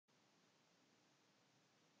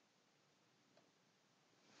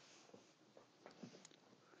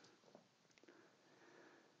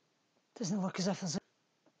Doesn't look as if there's...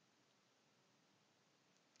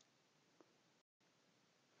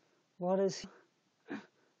 What is...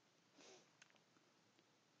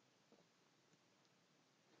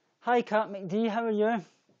 Hi Cat McD, how are you? I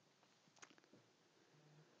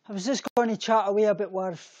was just going to chat away about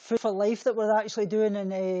our Food for Life that we're actually doing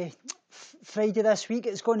on Friday this week.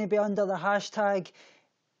 It's going to be under the hashtag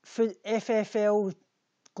FFL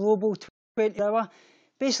Global 20 Hour.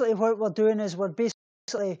 Basically what we're doing is we're basically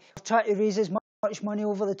trying to raise as much money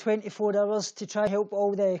over the 24 hours to try and help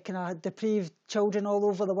all the kind of deprived children all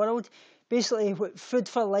over the world. Basically, Food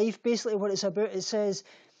for Life, basically what it's about, it says,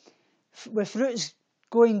 with roots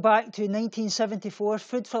going back to 1974,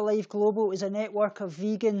 Food for Life Global is a network of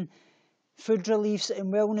vegan food reliefs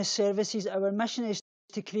and wellness services. Our mission is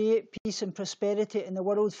to create peace and prosperity in the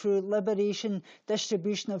world through liberation,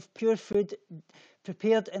 distribution of pure food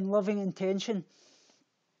prepared in loving intention.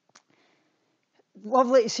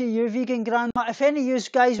 Lovely to see you, Vegan Grandma. If any of you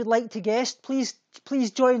guys would like to guest, please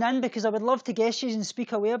join in, because I would love to guest you and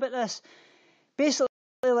speak away about this. Basically,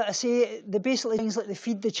 like I say, basically things like they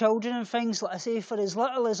feed the children and things, like I say, for as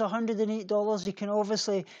little as $108, you can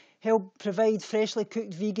obviously help provide freshly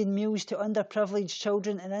cooked vegan meals to underprivileged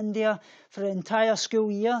children in India for an entire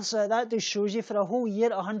school year. So that just shows you, for a whole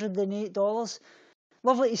year, $108.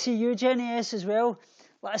 Lovely to see you, Jenny S, as well.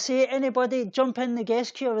 Like I say, anybody jump in the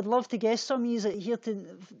guest queue. I would love to guest some of you here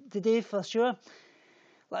today for sure.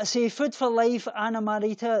 Like I say, Food for Life Anna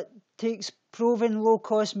Marita takes proven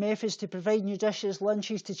low-cost methods to provide nutritious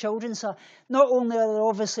lunches to children. So not only are they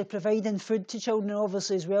obviously providing food to children,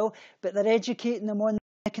 obviously, as well, but they're educating them on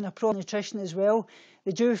kind of proper nutrition as well.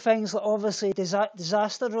 They do things like, obviously,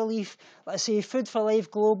 disaster relief. Like I say, Food for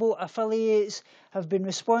Life Global affiliates have been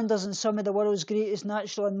responders in some of the world's greatest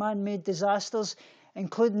natural and man-made disasters,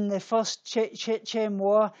 including the first Chechen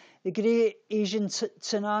War, the Great Asian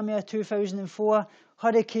Tsunami of 2004,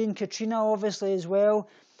 Hurricane Katrina, obviously, as well,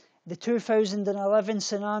 the 2011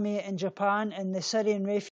 tsunami in Japan, and the Syrian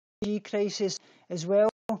refugee crisis as well.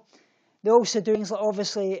 They also do things like,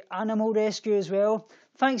 obviously, animal rescue as well.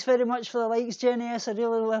 Thanks very much for the likes, Jenny S. I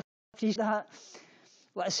really appreciate that.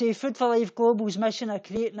 Like I say, Food for Life Global's mission of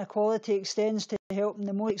creating equality extends to helping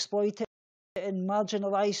the most exploited and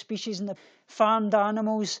marginalised species and the farmed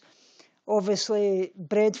animals, obviously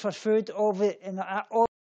bred for food, and all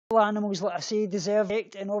animals, like I say, deserve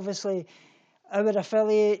it. And obviously our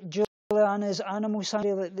affiliate Juliana's Animal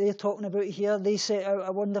Sanctuary that they're talking about here, they set out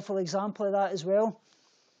a wonderful example of that as well.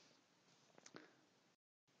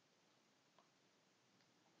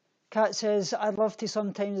 Kat says, I'd love to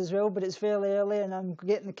sometimes as well, but it's very early and I'm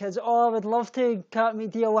getting the kids. Oh, I would love to, Kat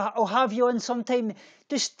McD. I'll have you on sometime.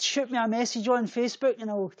 Just shoot me a message on Facebook and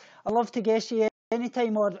I'll love to guest you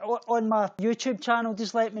anytime, or on my YouTube channel.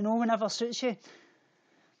 Just let me know whenever suits you.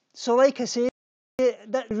 So like I say,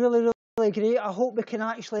 that's really great. I hope we can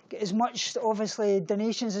actually get as much, obviously,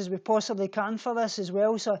 donations as we possibly can for this as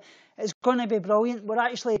well. So it's going to be brilliant.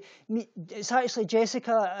 It's actually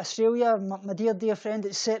Jessica, Australia, my dear friend,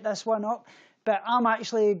 that set this one up. But I'm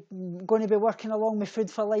actually going to be working along with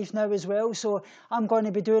Food for Life now as well. So I'm going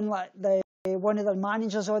to be doing like one of their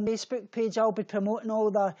managers on the Facebook page. I'll be promoting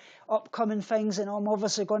all the upcoming things, and I'm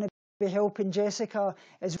obviously going to be helping Jessica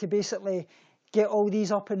as to basically get all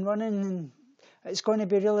these up and running, and it's going to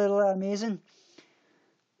be really amazing.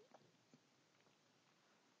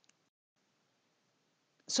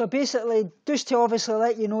 So basically, just to obviously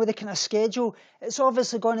let you know the kind of schedule, it's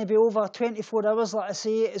obviously going to be over 24 hours, like I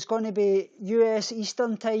say. It's going to be US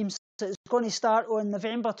Eastern time, so it's going to start on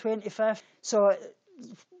November 25th, so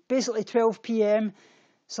basically 12 p.m.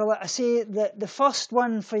 So like I say, the first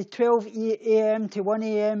one for 12 a.m. to 1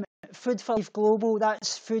 a.m, Food for Life Global,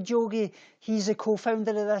 that's Food Yogi. He's the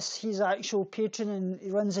co-founder of this. He's an actual patron and he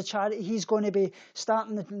runs a charity. He's going to be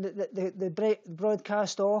starting the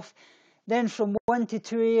broadcast off. Then from 1 to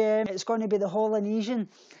 2 a.m, it's going to be the Polynesian.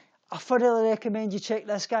 I thoroughly recommend you check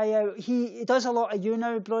this guy out. He does a lot of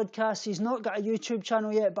YouNow broadcasts. He's not got a YouTube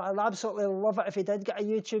channel yet, but I'd absolutely love it if he did get a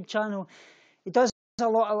YouTube channel. He does a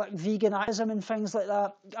lot of like vegan activism and things like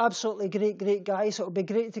that. Absolutely great guy. So it'll be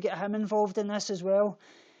great to get him involved in this as well.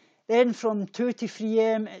 Then from 2 to 3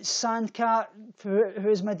 a.m, it's Sandcat, who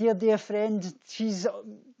is my dear friend. She's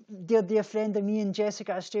a dear friend of me and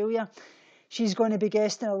Jessica, Australia. She's going to be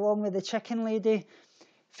guesting along with the Chicken Lady.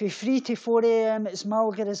 From 3 to 4 a.m, it's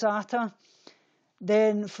Malgorazata.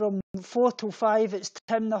 Then from 4 to 5, it's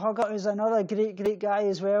Tim the Hugger, who's another great guy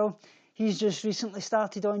as well. He's just recently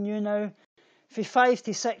started on YouNow. From 5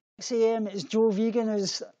 to 6 a.m, it's Joe Vegan,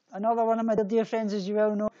 who's another one of my dear friends, as you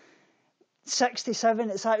well know. 6 to 7,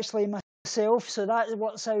 it's actually myself, so that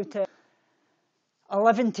works out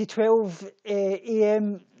 11 to 12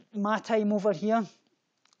 a.m. my time over here.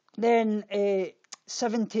 Then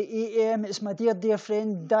 7 to 8 a.m. it's my dear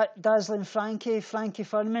friend Dazzling Frankie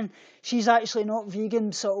Furman. She's actually not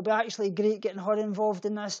vegan, so it'll be actually great getting her involved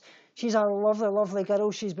in this. She's a lovely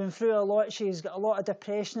girl. She's been through a lot. She's got a lot of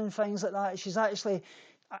depression and things like that. She's actually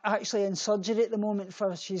in surgery at the moment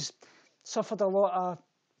she's suffered a lot of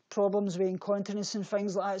problems with incontinence and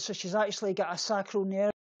things like that. So she's actually got a sacral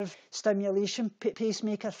nerve stimulation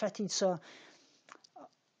pacemaker fitted. So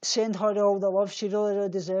send her all the love. She really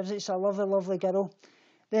deserves it. She's a lovely girl.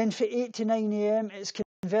 Then for 8 to 9 a.m. it's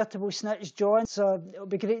Convertible Snitch John. So it'll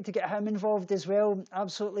be great to get him involved as well.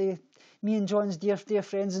 Absolutely, me and John's dear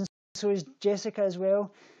friends, and so is Jessica as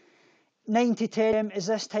well. 9 to 10 a.m. is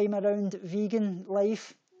this time around Vegan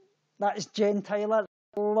Life. That is Jen Tyler.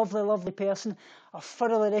 Lovely person. I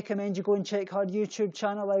thoroughly recommend you go and check her YouTube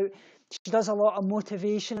channel out. She does a lot of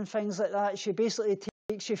motivation and things like that. She basically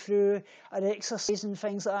takes you through her exercise and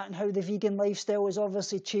things like that, and how the vegan lifestyle has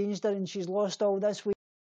obviously changed her, and she's lost all this weight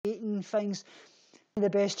and things. The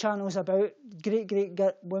best channels about. Great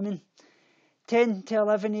woman. 10 to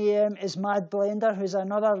 11 a.m. is Mad Blender, who's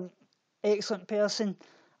another excellent person.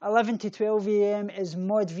 11 to 12 a.m. is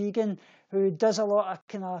Mod Vegan, who does a lot of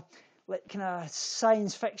kind of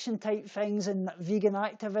science fiction type things and vegan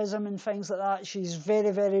activism and things like that. She's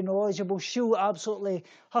very knowledgeable.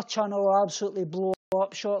 Her channel will absolutely blow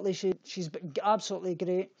up shortly. She's absolutely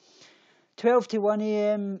great. 12 to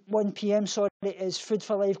 1 p.m. is Food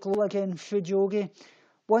for Life Global again, Food Yogi.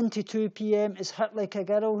 1 to 2 p.m. is Hit Like a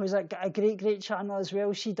Girl, who's got a great channel as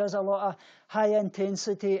well. She does a lot of high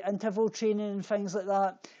intensity interval training and things like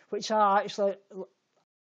that, which I actually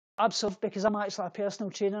absolutely, because I'm actually a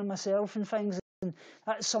personal trainer myself and things, and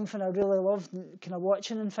that's something I really love kind of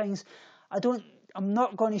watching and things. I'm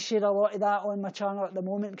not going to share a lot of that on my channel at the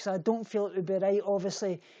moment because I don't feel it would be right,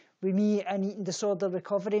 obviously, with me and eating disorder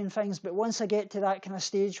recovery and things. But once I get to that kind of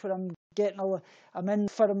stage where I'm in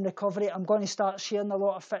firm recovery, I'm going to start sharing a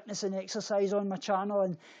lot of fitness and exercise on my channel,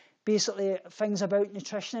 and basically things about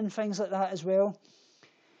nutrition and things like that as well.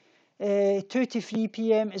 2 to 3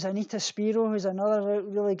 p.m. is Anita Spiro, who's another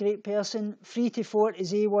really great person. 3 to 4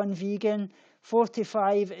 is A1 Vegan. 4 to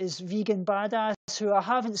 5 is Vegan Badass, who I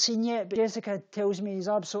haven't seen yet, but Jessica tells me he's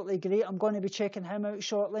absolutely great. I'm going to be checking him out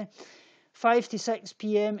shortly. 5 to 6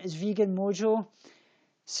 p.m. is Vegan Mojo.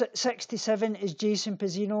 6 to 7 is Jason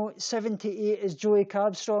Pizzino. 7 to 8 is Joey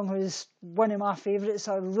Carbstrong, who's one of my favourites.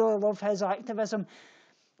 I really love his activism.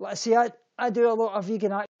 Like I say, I do a lot of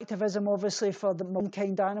vegan activism, obviously, for the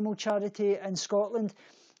Onekind animal charity in Scotland.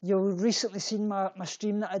 You've recently seen my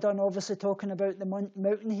stream that I done, obviously talking about the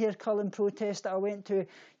mountain hair culling protest that I went to.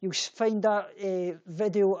 You'll find that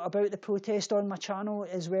video about the protest on my channel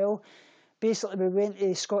as well. Basically, we went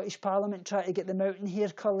to Scottish Parliament trying to get the mountain hair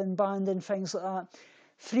culling banned and things like that.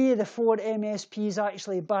 3 of the 4 MSPs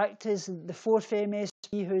actually backed us. The 4th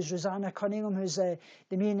MSP, who's Rosanna Cunningham, who's the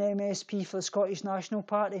main MSP for the Scottish National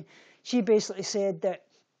Party, she basically said that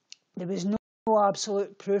there was no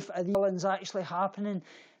absolute proof of the killings actually happening.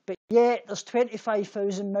 But yet, there's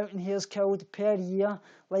 25,000 mountain hares killed per year.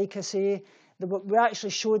 Like I say, we actually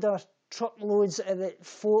showed her truckloads of the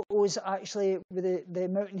photos actually with the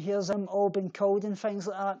mountain hares all been killed and things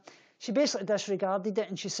like that. She basically disregarded it,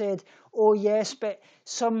 and she said, oh yes, but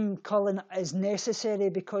some culling is necessary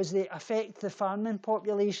because they affect the farming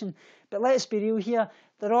population. But let's be real here,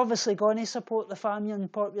 they're obviously going to support the farming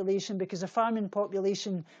population, because the farming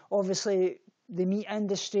population, obviously, the meat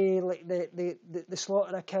industry, like the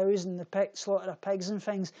slaughter of cows and the slaughter of pigs and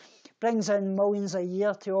things, brings in millions a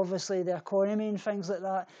year to obviously the economy and things like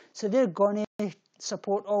that. So they're going to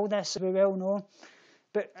support all this, as we well know.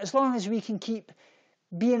 But as long as we can keep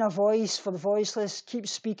being a voice for the voiceless, keep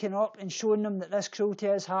speaking up and showing them that this cruelty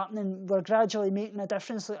is happening, we're gradually making a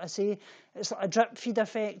difference. Like I say, it's like a drip feed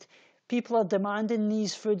effect. People are demanding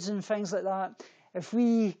these foods and things like that. If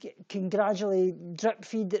we can gradually drip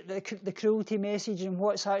feed the cruelty message and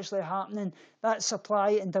what's actually happening, that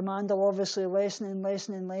supply and demand will obviously lessen.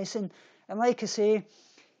 And like I say,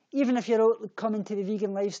 even if you're out coming to the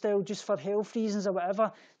vegan lifestyle just for health reasons or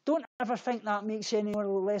whatever, don't ever think that makes you any more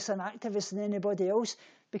or less an activist than anybody else,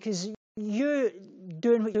 because you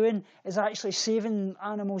doing what you're doing is actually saving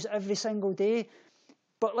animals every single day.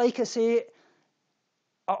 But like I say,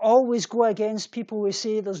 I always go against people who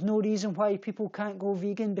say there's no reason why people can't go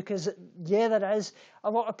vegan, because yeah, there is. A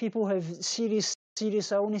lot of people have serious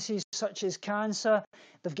illnesses such as cancer,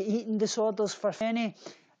 they've got eating disorders. For many,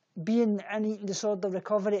 being in eating disorder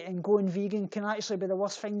recovery and going vegan can actually be the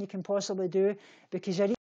worst thing you can possibly do, because your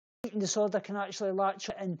eating disorder can actually latch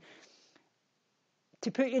and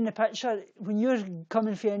to put you in the picture, when you're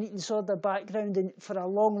coming from an eating disorder background and for a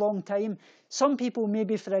long, long time, some people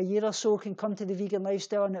maybe for a year or so can come to the vegan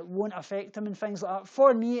lifestyle and it won't affect them and things like that.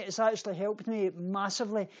 For me, it's actually helped me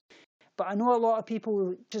massively. But I know a lot of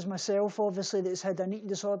people, such as myself, obviously, that's had an eating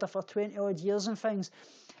disorder for 20 odd years and things.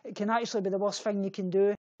 It can actually be the worst thing you can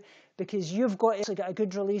do, because you've got to actually get a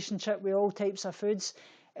good relationship with all types of foods.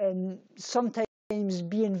 And sometimes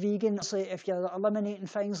being vegan, if you're eliminating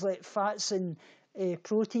things like fats and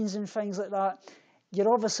proteins and things like that,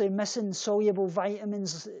 you're obviously missing soluble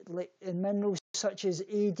vitamins and minerals such as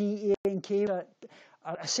A, D, A and K that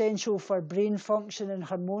are essential for brain function and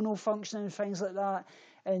hormonal function and things like that.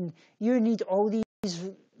 And you need all these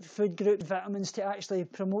food group vitamins to actually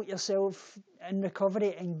promote yourself in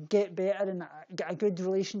recovery and get better and get a good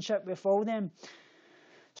relationship with all them.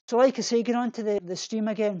 So like I say, going on to the stream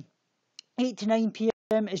again, 8 to 9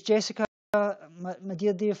 p.m. is Jessica, my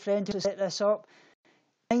dear friend who set this up.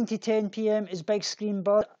 9 to 10 p.m. is Big Screen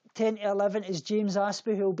Bird. 10 to 11 is James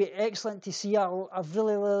Aspie, who will be excellent to see. I've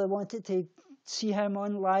really wanted to see him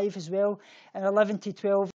on live as well. And 11 to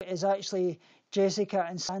 12 is actually Jessica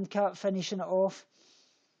and Sandcat finishing it off.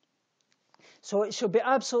 So it should be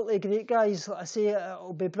absolutely great, guys. Like I say,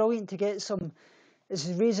 it'll be brilliant to get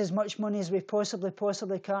raise as much money as we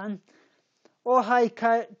possibly can. Oh, hi,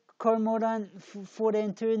 Cormorant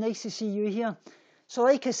 4N2. Nice to see you here. So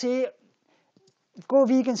like I say, Go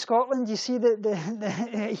Vegan Scotland, you see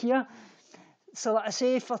the here. So like I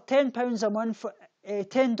say, for £10 a month,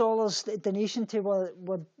 $10 donation to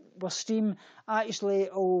our stream actually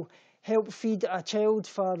will help feed a child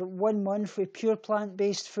for 1 month with pure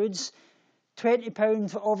plant-based foods.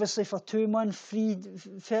 £20 obviously for 2 months,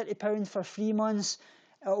 £30 for 3 months.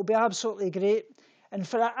 It'll be absolutely great. And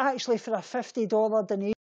for a $50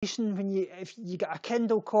 donation, if you get a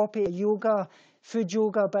Kindle copy of Food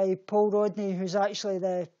Yoga by Paul Rodney, who's actually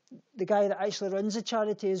the guy that actually runs the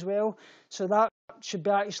charity as well. So that should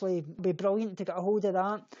be brilliant to get a hold of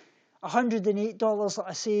that. $108, like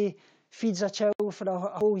I say, feeds a child for a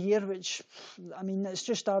whole year, which, I mean, it's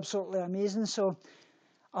just absolutely amazing. So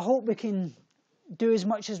I hope we can do as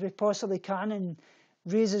much as we possibly can and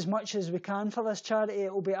raise as much as we can for this charity.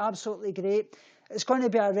 It will be absolutely great. It's going to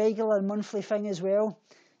be a regular monthly thing as well.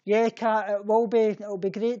 Yeah, Kat, it will be. It'll be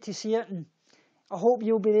great to see it, and I hope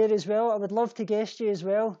you'll be there as well. I would love to guest you as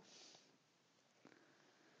well.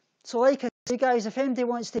 So like I say, guys, if anybody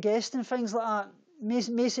wants to guest and things like that,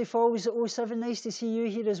 Macy Falls at 07, nice to see you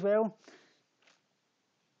here as well.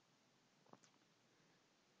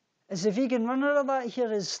 Is the vegan runner of that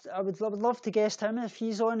here? I would love to guest him if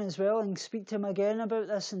he's on as well and speak to him again about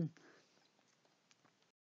this. And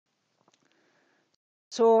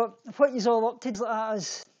so what he's all up to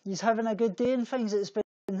is he's having a good day and things. It's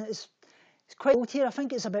quite cold here. I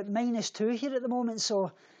think it's about -2 here at the moment,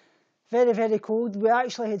 so very, very cold. We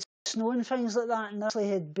actually had snow and things like that, and actually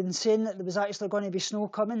had been saying that there was actually going to be snow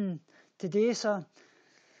coming today, so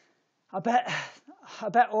a bit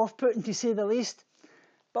off-putting to say the least.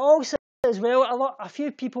 But also as well, a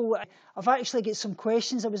few people, I've actually got some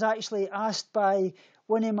questions I was actually asked by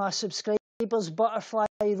one of my subscribers, Butterfly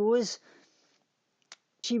Rose.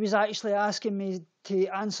 She was actually asking me to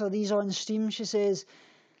answer these on stream. She says,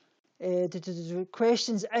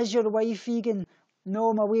 questions, is your wife vegan?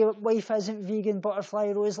 No, my wife isn't vegan,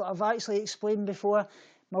 Butterfly Rose. Like I've actually explained before,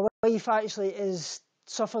 my wife actually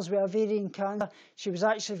suffers with ovarian cancer. She was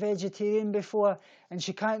actually vegetarian before, and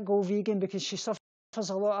she can't go vegan because she suffers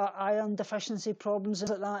a lot of iron deficiency problems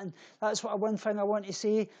like that. And that's one thing I want to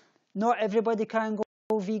say. Not everybody can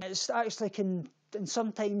go vegan. It actually can, and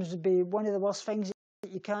sometimes be one of the worst things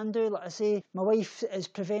that you can do. Like I say, my wife is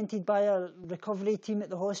prevented by our recovery team at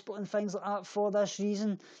the hospital and things like that for this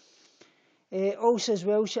reason. Also as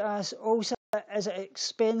well, she asks, is it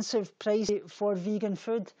expensive price for vegan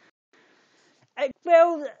food?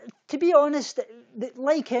 Well, to be honest,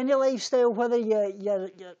 like any lifestyle, whether you're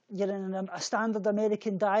in a standard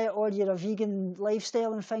American diet or you're a vegan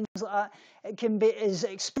lifestyle and things like that, it can be as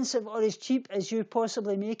expensive or as cheap as you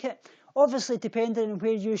possibly make it. Obviously, depending on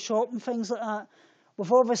where you shop and things like that.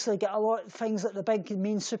 We've obviously got a lot of things like the big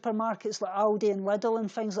main supermarkets like Aldi and Lidl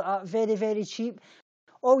and things like that, very, very cheap.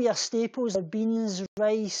 All your staples are beans,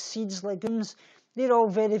 rice, seeds, legumes. They're all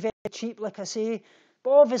very, very cheap, like I say.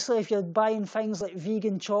 But obviously, if you're buying things like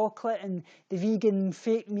vegan chocolate and the vegan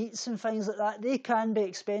fake meats and things like that, they can be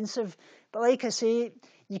expensive. But like I say,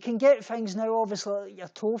 you can get things now, obviously, like your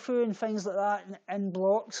tofu and things like that in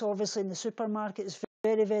blocks, obviously, in the supermarkets,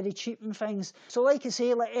 very, very cheap and things. So like I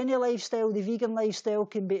say, like any lifestyle, the vegan lifestyle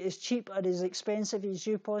can be as cheap or as expensive as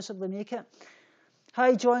you possibly make it.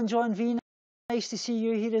 Hi, John V. Nice to see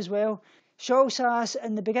you here as well. She also asks,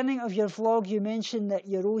 in the beginning of your vlog, you mentioned that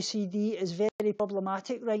your OCD is very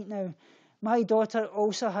problematic right now. My daughter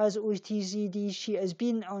also has OCD. She has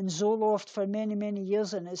been on Zoloft for many, many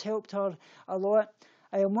years and it's helped her a lot.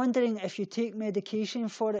 I am wondering if you take medication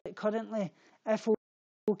for it currently. If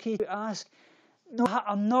okay to ask. No,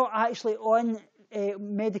 I'm not actually on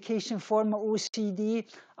medication for my OCD.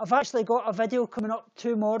 I've actually got a video coming up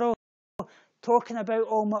tomorrow talking about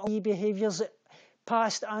all my OCD behaviours,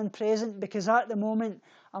 past and present, because at the moment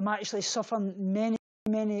I'm actually suffering many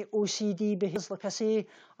OCD behaviours. Like I say,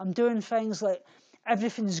 I'm doing things like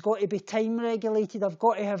everything's got to be time regulated. I've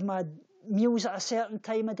got to have my meals at a certain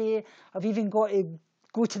time of day. I've even got to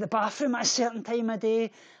go to the bathroom at a certain time of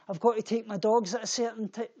day. I've got to take my dogs at a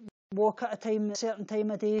certain walk at a certain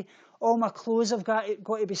time of day. All my clothes have got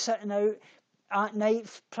to be sitting out at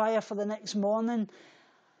night prior for the next morning.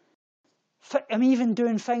 I'm even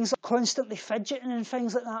doing things like constantly fidgeting and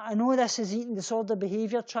things like that. I know this is eating disorder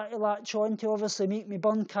behaviour, trying to latch on to obviously make me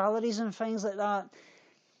burn calories and things like that.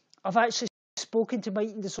 I've actually spoken to my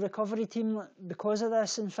eating disorder recovery team because of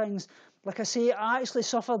this and things. Like I say, I actually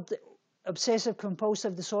suffered obsessive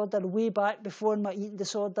compulsive disorder way back before my eating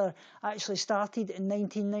disorder actually started in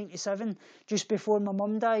 1997, just before my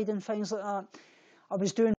mum died and things like that. I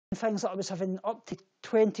was doing things like I was having up to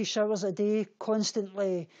 20 showers a day,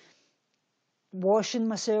 constantly washing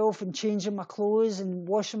myself and changing my clothes and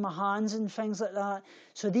washing my hands and things like that.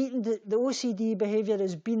 So the OCD behaviour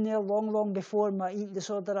has been there long before my eating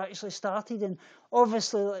disorder actually started. And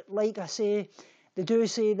obviously, like I say, they do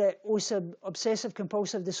say that obsessive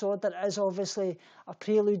compulsive disorder is obviously a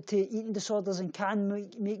prelude to eating disorders and can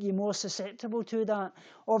make you more susceptible to that,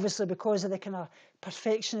 obviously because of the kind of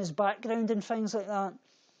perfectionist background and things like that.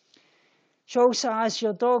 She also asks,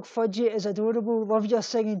 your dog Fudgy is adorable, love your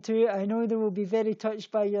singing too. I know they will be very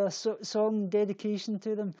touched by your song dedication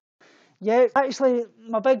to them. Yeah, actually,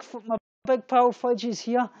 my big pal Fudgy's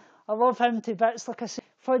here. I love him to bits. Like I say,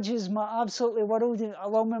 Fudge is my absolutely world,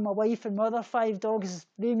 along with my wife and my other 5 dogs.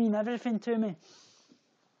 They mean everything to me.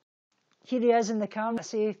 Here he is in the camera. I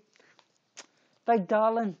say, big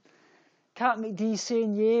darling. Cat McD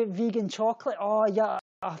saying, yeah, vegan chocolate. Oh, yeah.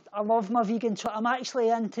 I love my vegan chocolate. I'm actually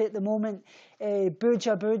into at the moment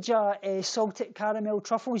Booja salted caramel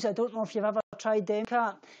truffles. I don't know if you've ever tried them,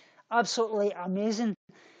 Cat. Absolutely amazing.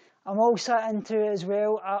 I'm also into it as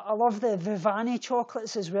well. I love the Vivani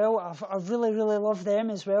chocolates as well. I really love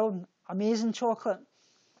them as well. Amazing chocolate.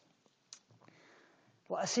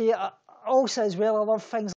 Like I say, also as well, I love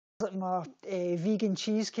things like my vegan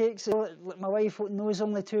cheesecakes. Like my wife knows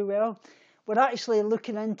only too well. We're actually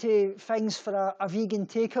looking into things for a vegan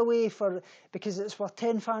takeaway because it's our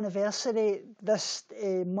 10th anniversary this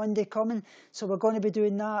Monday coming. So we're going to be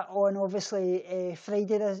doing that on obviously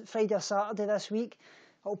Friday or Saturday this week.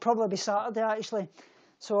 It'll probably be Saturday actually.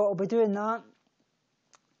 So I'll be doing that.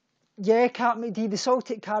 Yeah, Cat McD, the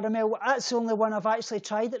salted caramel, that's the only one I've actually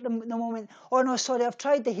tried at the moment. Oh no, sorry, I've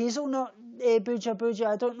tried the hazelnut Booja.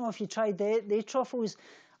 I don't know if you tried the truffles.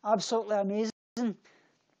 Absolutely amazing.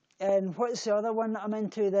 And what's the other one that I'm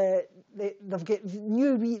into? They've got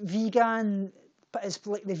new vegan, but it's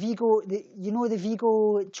like the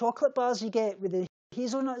Vigo chocolate bars you get with the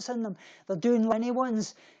hazelnuts in them. They're doing mini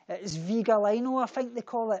ones. It's Vegalino, I think they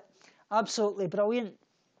call it. Absolutely brilliant.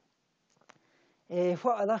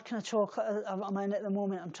 What other kind of chocolate am I in at the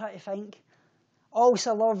moment? I'm trying to think.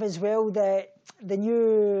 Also love as well the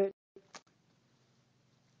new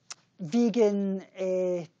vegan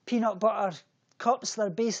peanut butter cups. They're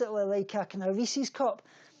basically like a kind of Reese's cup.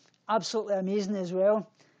 Absolutely amazing as well.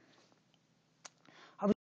 I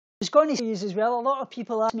was going to use as well, a lot of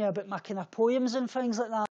people ask me about my kind of poems and things like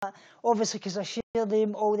that, obviously because I share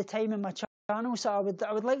them all the time in my channel, so I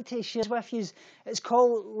would like to share with you. It's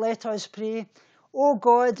called Let Us Pray. Oh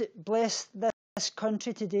God, bless this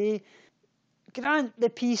country today. Grant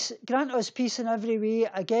us peace in every way.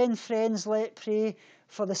 Again, friends, let pray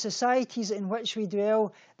for the societies in which we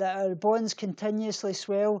dwell, that our bonds continuously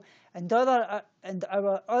swell, and our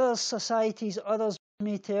other societies others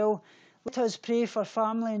may tell. Let us pray for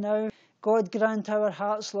family now. God grant our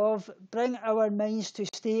hearts love. Bring our minds to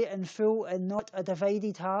stay in full and not a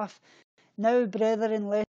divided half. Now, brethren,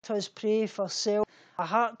 let us pray for self, a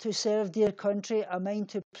heart to serve dear country, a mind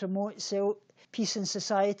to promote peace in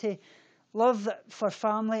society, love for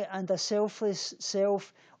family and a selfless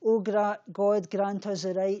self. O God, grant us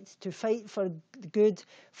the right to fight for good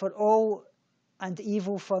for all and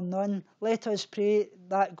evil for none. Let us pray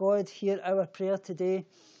that God hear our prayer today.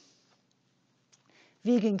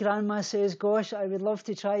 Vegan Grandma says, gosh, I would love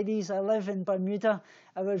to try these. I live in Bermuda.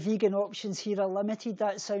 Our vegan options here are limited.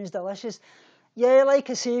 That sounds delicious. Yeah, like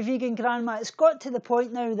I say, vegan grandma, it's got to the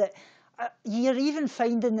point now that you're even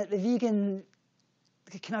finding that the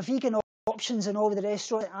kind of vegan options in all the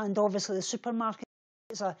restaurants and obviously the supermarkets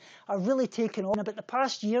are really taking on. About the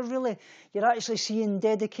past year, really, you're actually seeing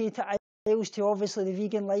dedicated aisles to obviously the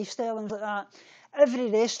vegan lifestyle and like that. Every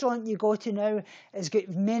restaurant you go to now has got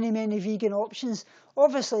many, many vegan options.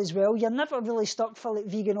 Obviously as well, you're never really stuck for like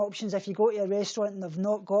vegan options if you go to a restaurant and they've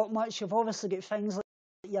not got much. You've obviously got things like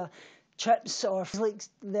your chips, or like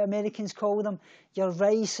the Americans call them, your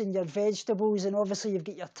rice and your vegetables, and obviously you've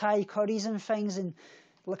got your Thai curries and things, and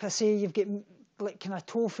like I say, you've got like kind of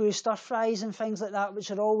tofu stir fries and things like that,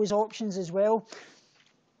 which are always options as well.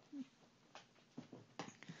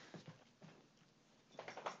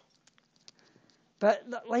 But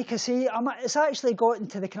like I say, it's actually gotten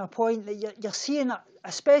to the kind of point that you're seeing it,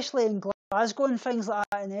 especially in Glasgow and things like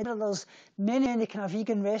that in Edinburgh. There's many kind of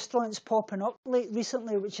vegan restaurants popping up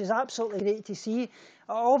recently, which is absolutely great to see. It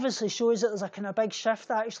obviously shows that there's a kind of big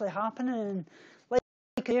shift actually happening, and like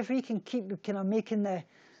if we can keep kind of making the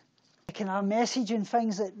kind of message and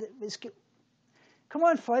things that's good. Come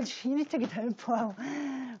on, Fudge, you need to get down, pal.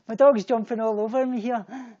 My dog's jumping all over me here.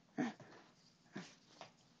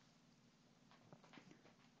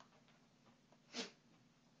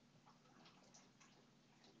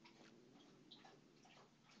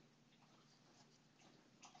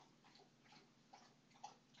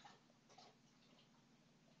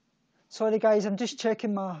 Sorry guys, I'm just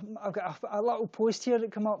checking I've got a little post here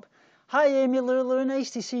that come up. Hi Amy Lulu,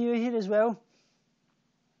 nice to see you here as well.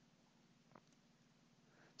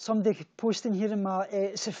 Somebody posting here in my,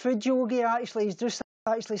 it's a food yogi actually, he's just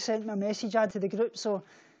actually sent me a message add to the group. So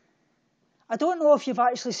I don't know if you've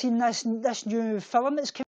actually seen this new film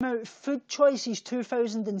that's come out, Food Choices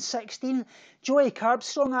 2016. Joey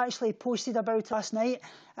Carbstrong actually posted about it last night. It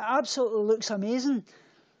absolutely looks amazing.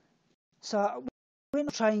 So I'm going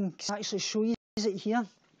to try and actually show you it here.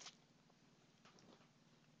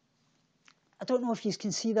 I don't know if you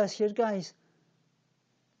can see this here, guys.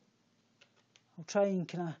 I'll try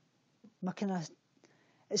and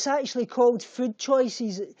it's actually called Food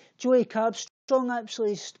Choices. Joey Carbstrong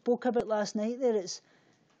actually spoke about last night there.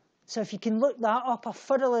 So if you can look that up, I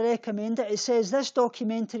thoroughly recommend it. It says this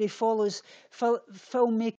documentary follows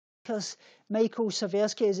filmmakers Michael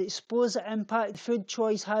Seversky as it explores the impact food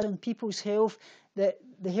choice has on people's health, the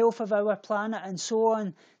health of our planet, and so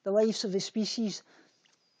on, the lives of the species.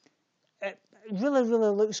 It really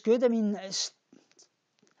looks good. I mean,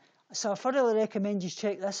 so I thoroughly recommend you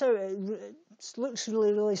check this out. It looks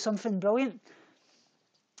really something brilliant.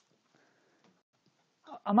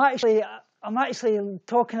 I'm actually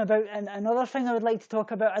talking about another thing I would like to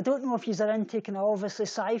talk about. I don't know if you're into kind of obviously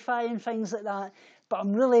sci-fi and things like that, but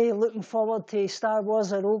I'm really looking forward to Star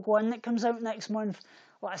Wars: Rogue One that comes out next month.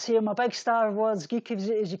 Like I say, I'm a big Star Wars geek,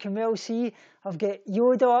 as you can well see. I've got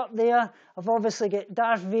Yoda up there. I've obviously got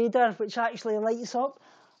Darth Vader, which actually lights up.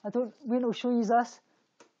 Wait, I'll show you this.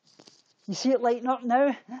 You see it lighting up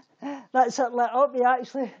now? That's it lit up,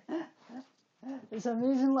 actually. It's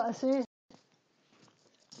amazing, like I say.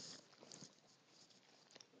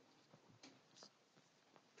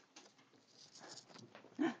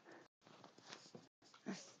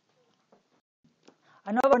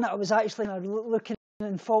 Another one that I was actually looking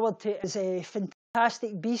forward to is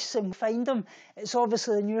Fantastic Beasts and Find Them. It's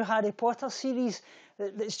obviously the new Harry Potter series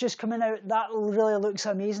that's just coming out. That really looks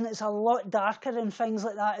amazing. It's a lot darker and things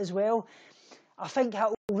like that as well. I think that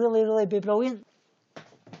will really be brilliant.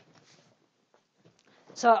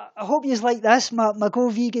 So I hope you like this, my Go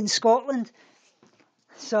Vegan Scotland.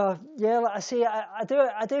 So yeah, like I say, I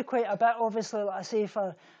do quite a bit. Obviously, like I say,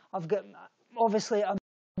 I'm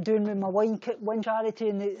doing with my wine charity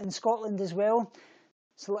in Scotland as well.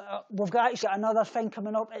 So we've got actually another thing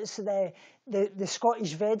coming up. It's the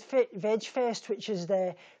Scottish Veg Fest, which is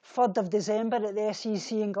the 3rd of December at the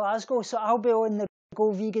SEC in Glasgow. So I'll be on the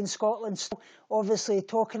Go Vegan Scotland, so obviously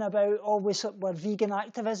talking about always our vegan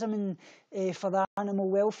activism and for the animal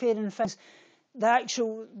welfare and things. The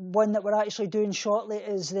actual one that we're actually doing shortly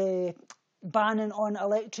is the banning on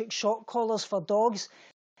electric shock collars for dogs.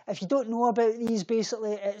 If you don't know about these,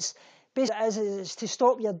 basically it's to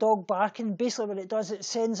stop your dog barking. Basically what it does, it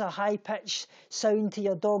sends a high-pitched sound to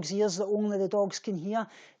your dog's ears that only the dogs can hear.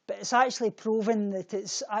 But it's actually proven that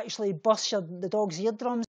it's actually bursts the dog's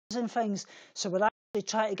eardrums and things. So we're actually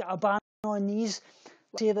trying to get a ban on these.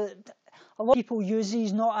 Say that a lot of people use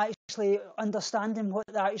these not actually understanding what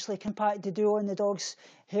they actually can impact to do on the dog's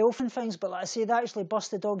health and things. But like I say, they actually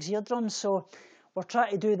burst the dog's eardrums. So we're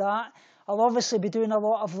trying to do that. I'll obviously be doing a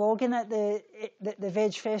lot of vlogging at the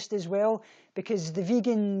Veg Fest as well, because the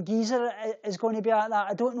Vegan Geezer is going to be at that.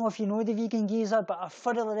 I don't know if you know the Vegan Geezer, but I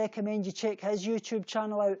thoroughly recommend you check his YouTube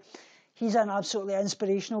channel out. He's an absolutely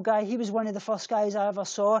inspirational guy. He was one of the first guys I ever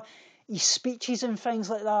saw. His speeches and things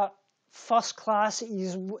like that, first class.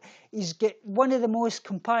 He's one of the most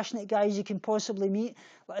compassionate guys you can possibly meet.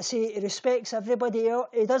 Like I say, he respects everybody else.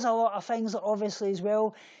 He does a lot of things that obviously as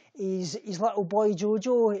well. His little boy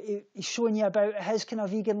Jojo, he's showing you about his kind of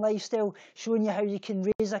vegan lifestyle, showing you how you can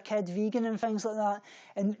raise a kid vegan and things like that.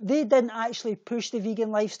 And they didn't actually push the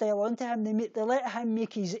vegan lifestyle onto him. They let him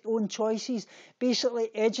make his own choices, basically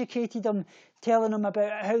educated him, telling him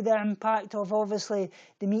about how the impact of obviously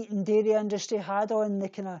the meat and dairy industry had on the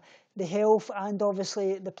kind of the health and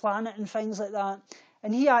obviously the planet and things like that.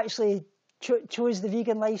 And he actually chose the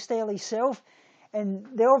vegan lifestyle himself. And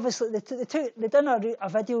they obviously they done a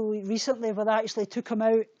video recently where they actually took him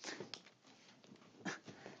out.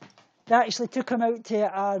 They actually took him out to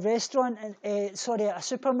a restaurant, and a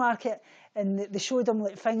supermarket, and they showed him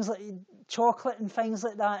like things like chocolate and things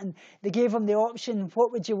like that, and they gave him the option,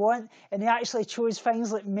 what would you want? And he actually chose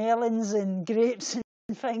things like melons and grapes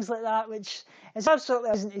and things like that, which is absolutely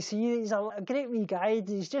amazing to see. He's a great wee guy.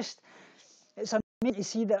 It's amazing to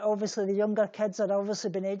see that obviously the younger kids are obviously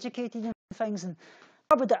been educated in things. And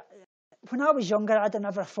when I was younger, I'd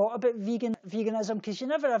never thought about veganism, because you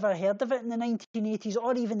never ever heard of it in the 1980s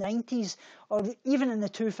or even the 90s or even in the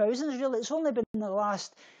 2000s. Really, it's only been in the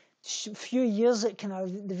last few years that kind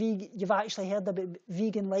of you've actually heard about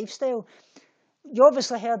vegan lifestyle. You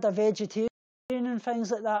obviously heard of vegetarian and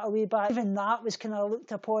things like that a way back. Even that was kind of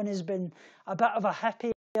looked upon as being a bit of a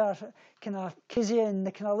hippie or kind of crazy, and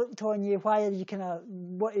they kind of looked on you, why are you kind of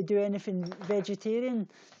want to do anything vegetarian?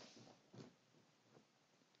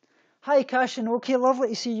 Hi Cash and OK, lovely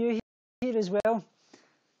to see you here as well.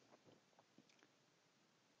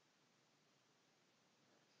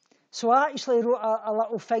 So I actually wrote a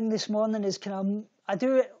little thing this morning. Is kind of, I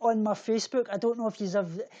do it on my Facebook. I don't know if you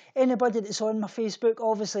have anybody that's on my Facebook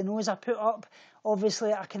obviously knows I put up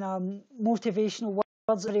obviously a kind of motivational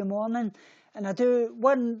words every morning. And I do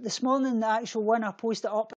one this morning, the actual one I posted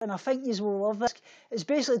up, and I think you will love this. It's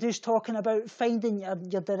basically just talking about finding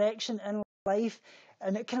your direction in life.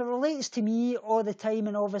 And it kind of relates to me all the time,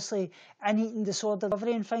 and obviously in eating disorder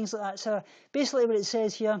recovery and things like that. So basically what it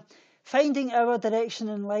says here, finding our direction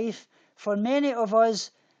in life for many of us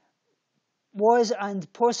was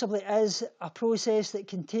and possibly is a process that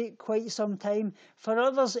can take quite some time. For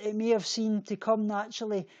others it may have seemed to come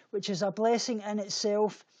naturally, which is a blessing in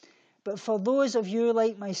itself. But for those of you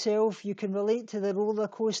like myself, you can relate to the roller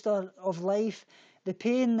coaster of life, the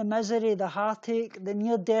pain, the misery, the heartache, the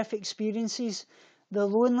near-death experiences, the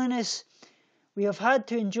loneliness. We have had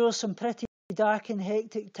to endure some pretty dark and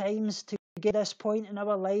hectic times to get this point in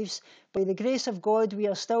our lives. By the grace of God, we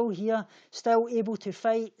are still here, still able to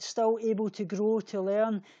fight, still able to grow, to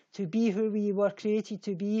learn, to be who we were created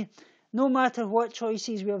to be. No matter what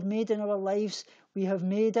choices we have made in our lives, we have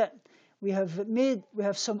made it. We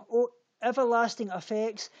have some everlasting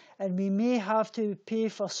effects, and we may have to pay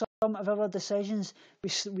for some of our decisions.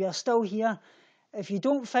 We are still here. If you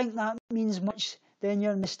don't think that means much, then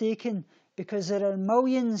you're mistaken, because there are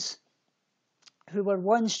millions who were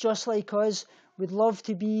once just like us, would love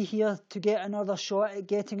to be here to get another shot at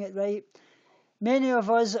getting it right. Many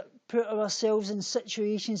of us put ourselves in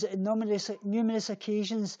situations at numerous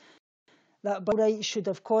occasions that by rights should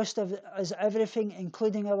have cost us everything,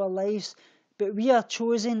 including our lives. But we are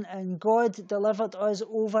chosen, and God delivered us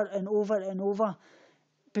over and over and over.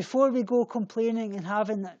 Before we go complaining and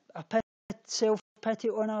having a self-pity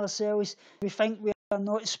on ourselves, we think we are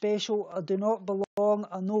not special or do not belong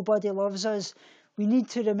or nobody loves us, we need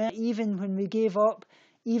to remember, even when we gave up,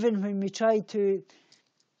 even when we tried to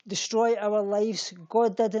destroy our lives,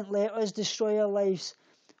 God didn't let us destroy our lives.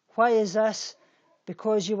 Why is this?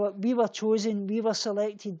 Because we were chosen, we were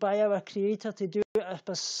selected by our Creator to do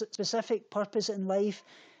a specific purpose in life.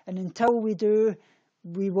 And until we do,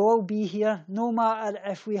 we will all be here. No matter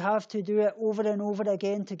if we have to do it over and over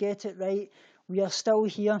again to get it right, we are still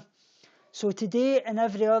here. So today and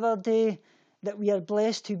every other day that we are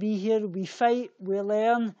blessed to be here, we fight, we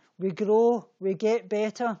learn, we grow, we get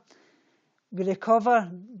better, we recover.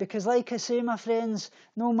 Because like I say, my friends,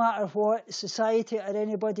 no matter what society or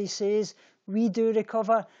anybody says, we do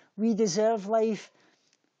recover. We deserve life.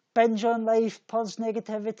 Binge on life, purge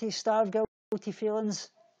negativity, starve guilty feelings.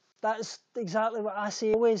 That's exactly what I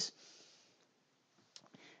say always.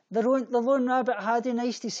 The Lone Rabbit Haddy,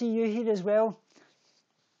 nice to see you here as well.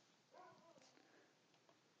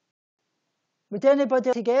 Would anybody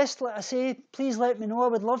like to guest, like I say, please let me know. I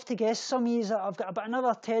would love to guest some of you. I've got about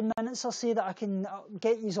another 10 minutes or so that I can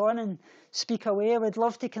get you on and speak away. I would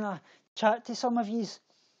love to kind of chat to some of you.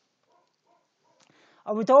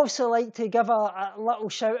 I would also like to give a little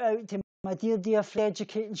shout out to my dear friend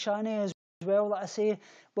Educating Shani as well. Like I say,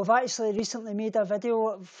 we've actually recently made a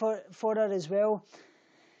video for her as well.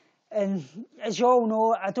 And as you all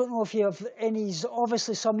know, I don't know if you have any,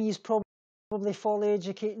 obviously some of you probably follow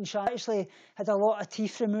Educating Shani. Actually had a lot of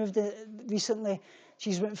teeth removed recently.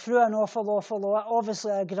 She's went through an awful lot.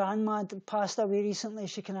 Obviously her grandma passed away recently.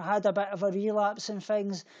 She kind of had a bit of a relapse and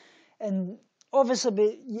things. And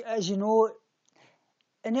obviously, as you know,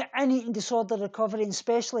 in eating disorder recovery, and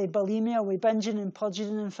especially bulimia with binging and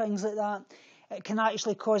purging and things like that, it can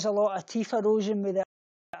actually cause a lot of teeth erosion with it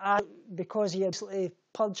because you're absolutely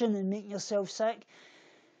purging and making yourself sick.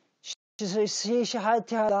 She had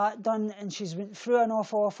to have that done, and she's went through an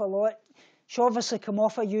awful lot. She obviously come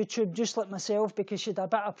off of YouTube just like myself because she had a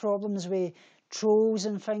bit of problems with trolls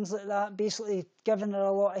and things like that, basically giving her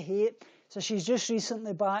a lot of hate. So she's just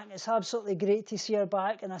recently back. It's absolutely great to see her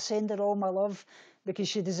back, and I send her all my love because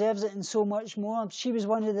she deserves it and so much more. She was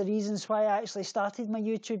one of the reasons why I actually started my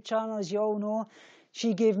YouTube channel, as you all know.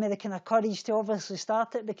 She gave me the kind of courage to obviously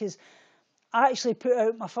start it, because I actually put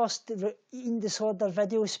out my first eating disorder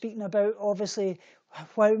video speaking about obviously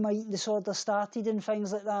how my eating disorder started and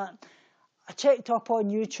things like that. I checked up on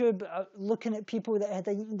YouTube looking at people that had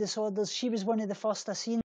eating disorders. She was one of the first I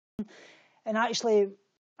seen, and actually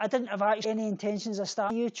I didn't have actually any intentions of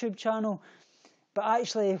starting a YouTube channel, but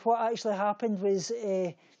actually what actually happened was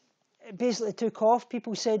it basically took off.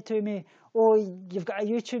 People said to me, "Oh, you've got a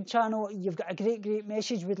YouTube channel, you've got a great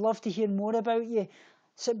message, we'd love to hear more about you."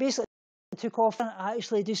 So basically took off, and I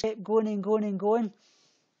actually just kept going and going.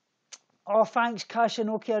 Oh, thanks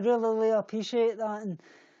Kashinoki, I really appreciate that, and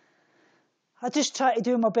I just try to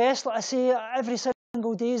do my best. Like I say, every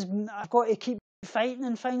single day I've got to keep fighting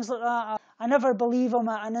and things like that. I never believe I'm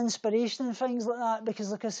an inspiration and things like that, because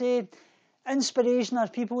like I say, inspiration are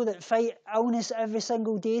people that fight illness every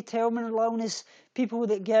single day, terminal illness, people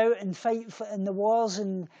that go out and fight in the wars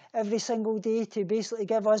and every single day to basically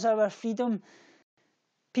give us our freedom.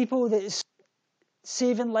 People that's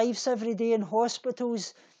saving lives every day in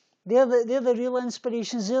hospitals, they're the real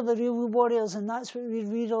inspirations, they're the real warriors, and that's what we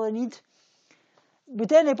really need.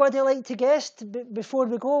 Would anybody like to guest before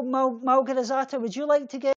we go? Malgorazata, would you like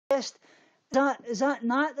to guest? Is that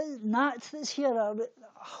Nat that's here? I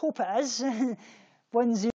hope it is.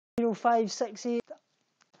 10568.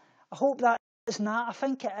 I hope that's Nat. I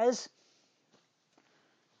think it is.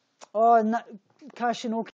 Oh,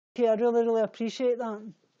 Kashinoki, I really appreciate that.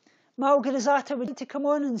 Malgorazata, would you like to come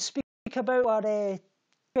on and speak about our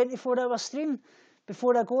 24-hour stream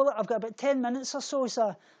before I go? I've got about 10 minutes or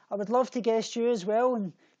so I would love to guest you as well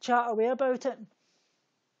and chat away about it.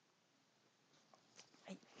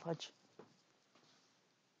 Right, fudge.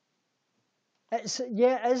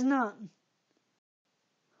 Yeah, it is Nat.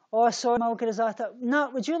 Oh, sorry, Malgorazata.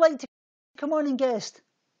 Nat, would you like to come on and guest?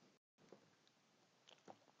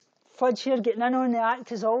 Fudge here, getting in on the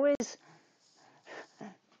act as always.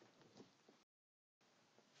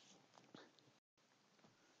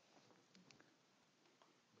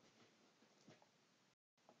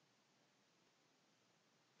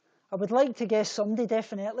 I would like to guest somebody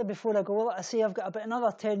definitely before I go. Like I say, I've got about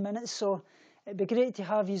another 10 minutes, so it'd be great to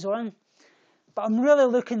have you on. But I'm really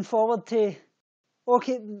looking forward to...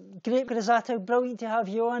 Okay, great, Malgorazata, brilliant to have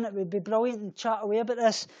you on. It would be brilliant to chat away about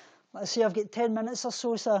this. Like I say, I've got 10 minutes or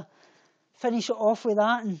so finish it off with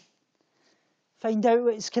that and find out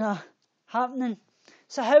what's kind of happening.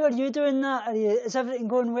 So how are you doing that? Is everything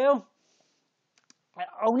going well?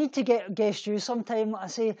 I'll need to guest you sometime. Like I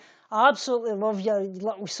say, I absolutely love your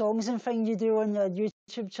little songs and things you do on your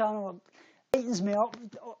YouTube channel. It lightens me up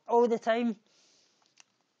all the time.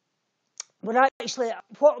 We're actually,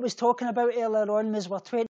 what I was talking about earlier on was our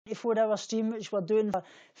 24-hour stream, which we're doing for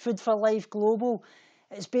Food for Life Global.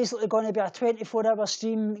 It's basically going to be a 24-hour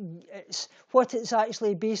stream. What it's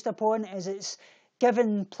actually based upon is it's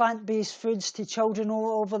giving plant-based foods to children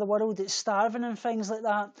all over the world that's starving and things like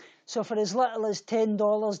that. So for as little as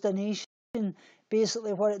 $10 donation,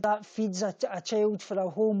 basically what that feeds a child for a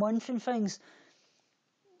whole month and things.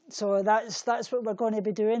 So that's what we're going to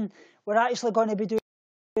be doing. We're actually going to be doing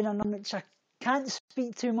another, which I can't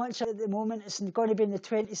speak too much at the moment. It's going to be on the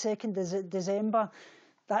 22nd of December.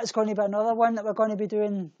 That's going to be another one that we're going to be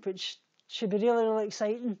doing, which should be really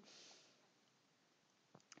exciting.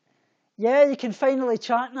 Yeah, you can finally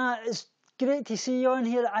chat now. It's great to see you on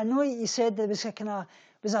here. I know you said there was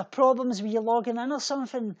a problems with you logging in or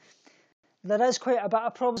something. there is quite a bit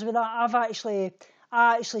of problems with that.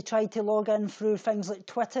 I actually tried to log in through things like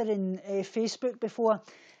Twitter and Facebook before.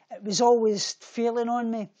 It was always failing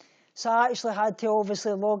on me. So I actually had to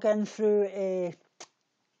obviously log in through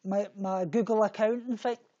my Google account and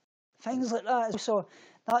things like that. So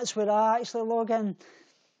that's where I actually log in.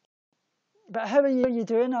 But how are you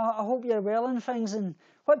doing? I hope you're well and things. And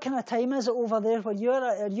what kind of time is it over there where you're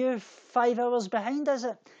at? Are you 5 hours behind, is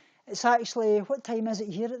it? It's actually, what time is it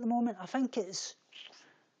here at the moment? I think it's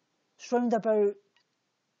round about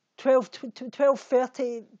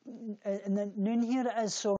 12:30 in the noon here it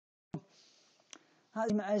is. So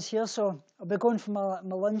that's what it is here. So I'll be going for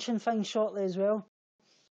my lunch and things shortly as well.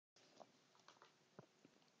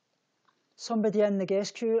 Somebody in the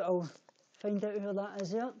guest queue, I'll find out who that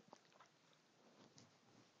is here.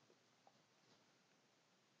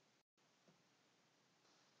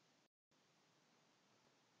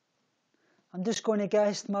 I'm just going to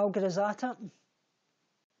guess Malgorazata.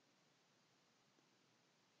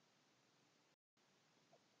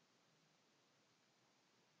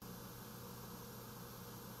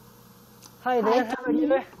 Hi there, how are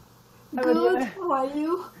you? Good, how are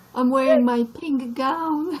you? I'm wearing my pink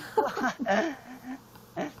gown.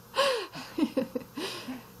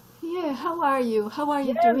 Yeah, how are you? How are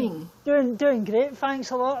you doing? Doing great, thanks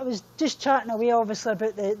a lot. I was just chatting away obviously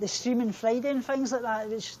about the streaming Friday and things like that.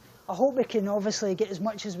 I hope we can obviously get as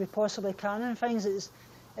much as we possibly can and things. It's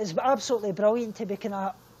absolutely brilliant to be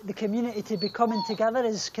the community to be coming together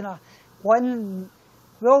as one,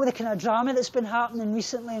 with all the kind of drama that's been happening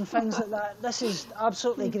recently and things like that. This is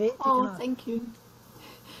absolutely great. Thank you.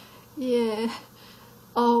 Yeah.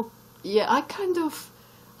 Oh, yeah, I'm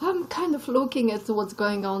kind of looking at what's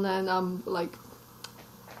going on, and I'm like,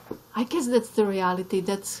 I guess that's the reality.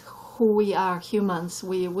 That's who we are, humans.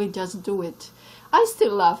 We just do it. I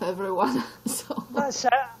still love everyone. So that's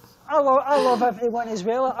it. I love everyone as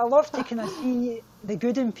well. I love to see the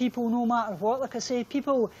good in people no matter what. Like I say,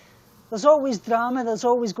 there's always drama, there's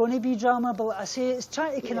always going to be drama, but like I say, it's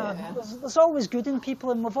trying to there's always good in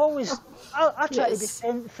people, and I try to be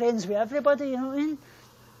friends with everybody, you know what I mean?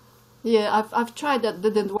 Yeah, I've tried that,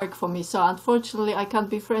 didn't work for me, so unfortunately I can't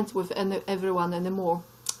be friends with everyone anymore.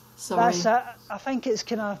 Sorry. That's it. I think it's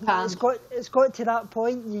got to that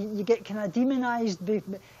point. You get kind of demonised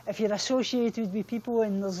if you're associated with people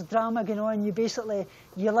and there's drama going on. You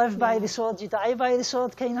live by the sword, you die by the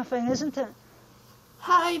sword, kind of thing, isn't it?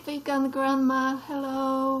 Hi, vegan grandma.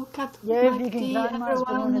 Hello, Cat. Yeah, vegan grandma's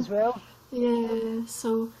been on as well. Yeah,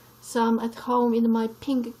 so I'm at home in my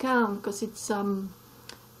pink gown because it's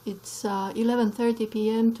 11:30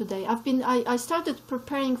 p.m. today. I started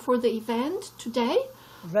preparing for the event today.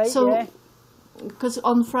 Right. So, yeah. Because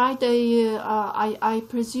on Friday, I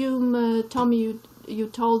presume Tommy, you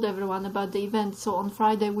told everyone about the event. So on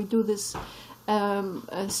Friday we do this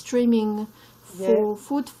streaming for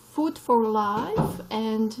Food for Life,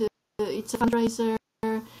 and it's a fundraiser,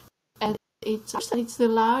 and it's the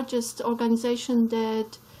largest organization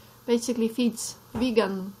that basically feeds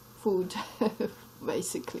vegan food,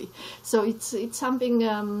 basically. So it's something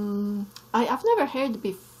I've never heard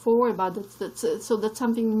before about it. So that's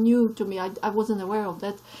something new to me. I wasn't aware of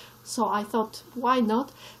that. So I thought, why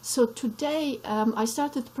not? So today I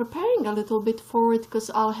started preparing a little bit for it because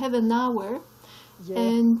I'll have an hour,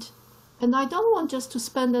 and I don't want just to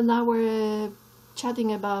spend an hour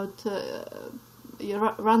chatting about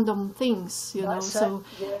random things, you know. So,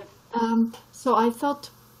 so I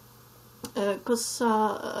thought, because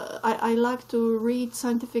I like to read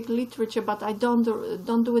scientific literature, but I don't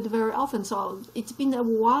do it very often. So it's been a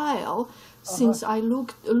while since I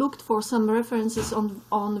looked for some references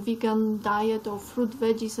on vegan diet or fruit,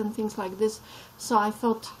 veggies, and things like this. So I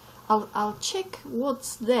thought, I'll check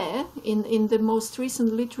what's there in the most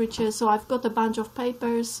recent literature. So I've got a bunch of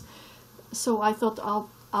papers. So I thought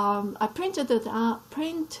I printed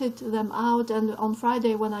them out, and on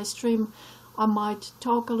Friday when I stream, I might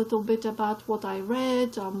talk a little bit about what I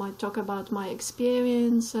read. I might talk about my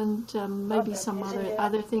experience and maybe some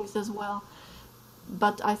other things as well.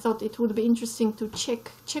 But I thought it would be interesting to check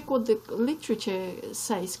what the literature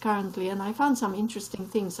says currently, and I found some interesting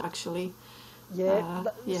things actually.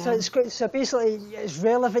 So it's great. So basically, it's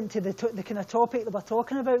relevant to the kind of topic that we're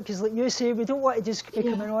talking about, because, like you say, we don't want to just be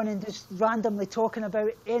coming on and just randomly talking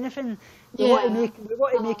about anything. We want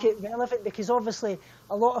to make it relevant, because obviously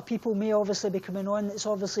a lot of people may obviously be coming on that's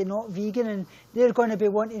obviously not vegan, and they're going to be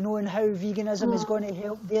wanting to know how veganism is going to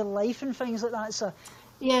help their life and things like that. So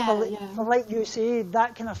for like you say,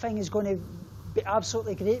 that kind of thing is going to be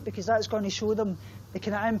absolutely great, because that's going to show them the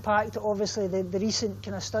kind of impact, obviously, the recent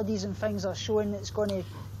kind of studies and things are showing it's going to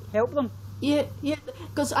help them. Yeah, yeah,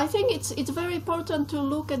 because I think it's very important to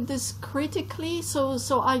look at this critically. So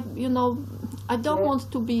I, I don't Yeah,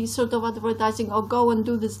 want to be sort of advertising or go and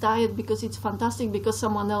do this diet because it's fantastic because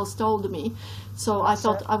someone else told me. So I that's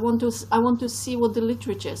thought it. I want to see what the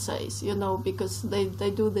literature says, because they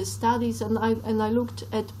do the studies, and I looked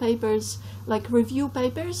at papers like review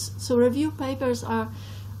papers. So review papers are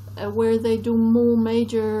where they do more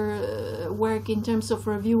major work in terms of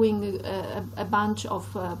reviewing a bunch of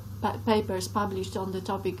papers published on the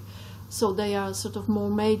topic. So they are sort of more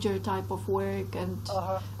major type of work,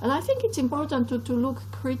 Uh-huh. and I think it's important to look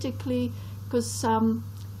critically because Cat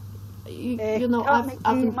McGee,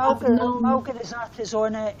 I've known. Malgorazata is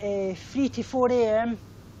on at 3 to 4 a.m.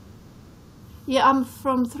 Yeah, I'm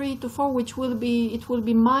from 3 to 4, which will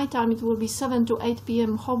be my time. It will be 7 to 8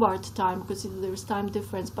 p.m. Hobart time because there's time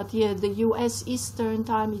difference. But yeah, the U.S. Eastern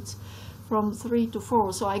time, it's from 3 to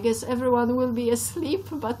 4. So I guess everyone will be asleep,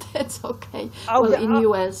 but that's okay. In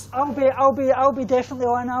U.S. I'll be definitely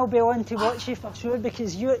on. I'll be on to watch you for sure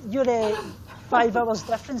because you're 5 hours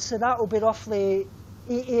difference, so that will be roughly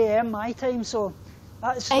 8 a.m. my time. So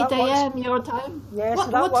 8 a.m. your time. Yeah,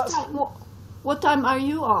 so that works. What time are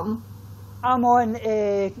you on? I'm on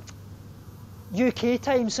UK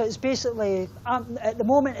time, so it's basically at the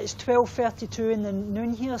moment it's 12:32 in the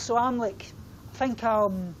noon here. So I'm like, I think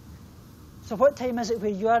So what time is it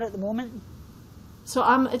where you are at the moment? So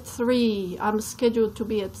I'm at 3. I'm scheduled to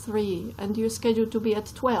be at 3, and you're scheduled to be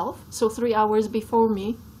at 12. So 3 hours before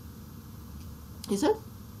me. Is it?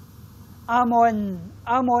 I'm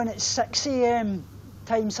on at 6 a.m.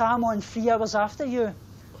 time, so I'm on 3 hours after you.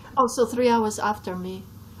 Oh, so 3 hours after me.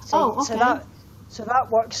 So, Okay. So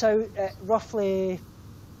that works out at roughly.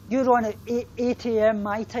 You're on at 8 a.m.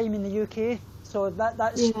 my time in the UK. So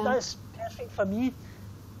that's perfect for me.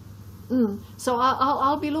 So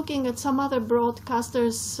I'll be looking at some other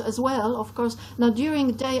broadcasters as well, of course. Now during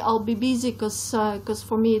the day I'll be busy because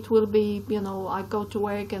for me it will be, I go to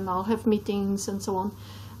work and I'll have meetings and so on.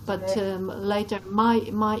 But later,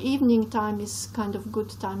 my evening time is kind of good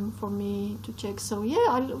time for me to check. So yeah,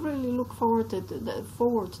 I really look forward to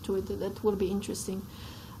it. That will be interesting.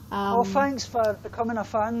 Thanks for becoming a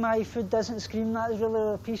fan. My food doesn't scream. That is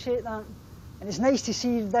really appreciate that. And it's nice to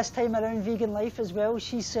see this time around Vegan Life as well.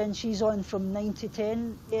 She's saying she's on from 9 to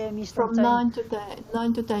 10 a.m. Eastern from time.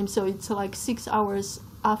 9 to 10. So it's like 6 hours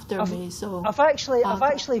after me. So I've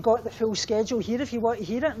actually got the full schedule here if you want to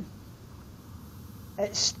hear it.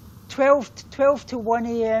 It's 12 to 1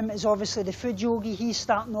 a.m. is obviously the food yogi. He's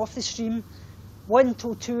starting off the stream. 1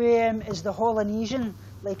 till 2 a.m. is the Polynesian.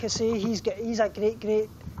 Like I say, he's a great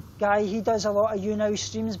guy. He does a lot of YouNow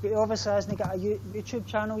streams, but he obviously hasn't got a YouTube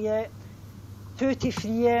channel yet. 2 to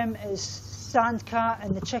 3 a.m. is Sandcat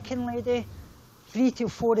and the Chicken Lady. 3 till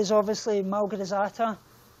 4 is obviously Malgorazata.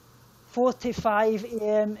 4 to 5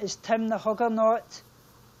 a.m. is Tim the Huggernaut.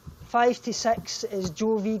 5 to 6 is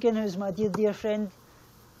Joe Vegan, who's my dear friend.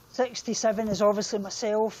 6 to 7 is obviously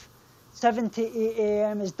myself. 7 to 8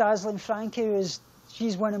 a.m. is Dazzling Frankie,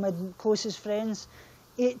 she's one of my closest friends.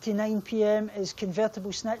 8 to 9 p.m. is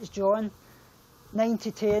Convertible Snitch John. 9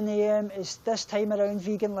 to 10 a.m. is This Time Around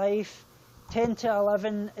Vegan Life. 10 to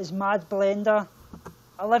 11 is Mad Blender.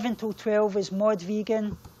 11 till 12 is Mod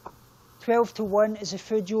Vegan. 12 to 1 is a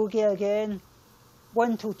Food Yogi again.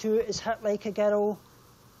 1 till 2 is Hit Like a Girl.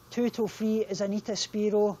 2 till 3 is Anita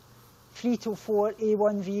Spiro. 3 till 4,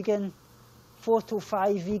 A1 Vegan. 4 till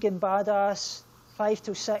 5, Vegan Badass. 5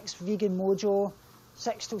 till 6, Vegan Mojo.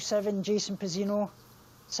 6 till 7, Jason Pizzino.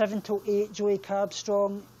 7 till 8, Joey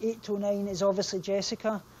Carbstrong. 8 till 9 is obviously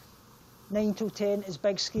Jessica. 9 till 10 is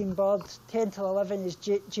Big Screen Bird. 10 till 11 is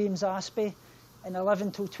James Aspey. And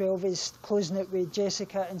 11 till 12 is closing it with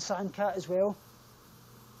Jessica and Sandcat as well.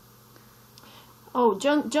 Oh,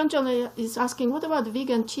 John is asking, what about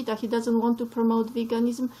Vegan Cheetah? He doesn't want to promote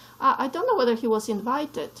veganism. I don't know whether he was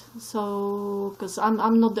invited, so because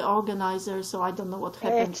I'm not the organizer, so I don't know what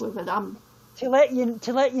happened with it. To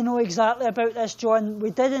let you know exactly about this, John, we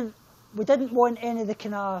didn't want any of the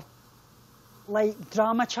kind of like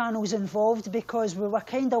drama channels involved because we were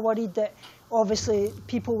kind of worried that obviously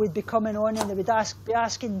people would be coming on and they would be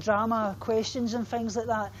asking drama questions and things like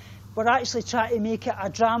that. We're actually trying to make it a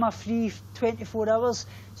drama-free 24 hours,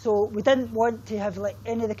 so we didn't want to have like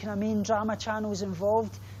any of the kind of main drama channels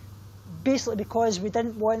involved, basically because we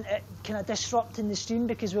didn't want it kind of disrupting the stream,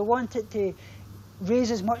 because we wanted to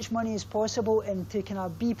raise as much money as possible and to kind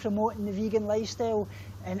of be promoting the vegan lifestyle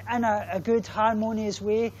and in a good harmonious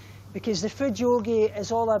way, because the food yogi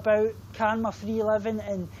is all about karma-free living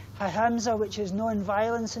and ahimsa, which is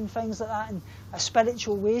non-violence and things like that, in a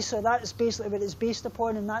spiritual way. So that's basically what it's based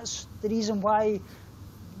upon, and that's the reason why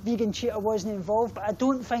vegan cheetah wasn't involved, but I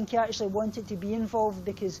don't think he actually wanted to be involved,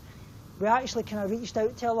 because we actually kind of reached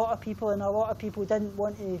out to a lot of people, and a lot of people didn't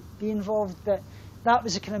want to be involved, but that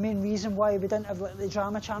was the kind of main reason why we didn't have like, the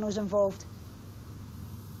drama channels involved.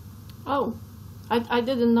 Oh, I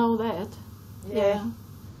didn't know that. Yeah.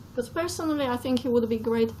 Because personally, I think he would be a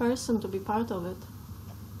great person to be part of it.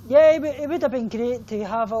 Yeah, it would have been great to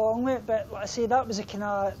have along with it, but like I say, that was the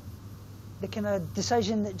kind of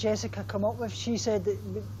decision that Jessica come up with. She said that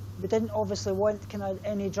we didn't obviously want kind of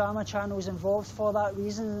any drama channels involved for that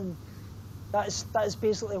reason, and that's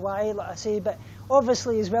basically why, like I say. But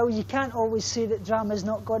obviously as well, you can't always say that drama's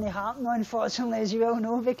not going to happen, unfortunately, as you well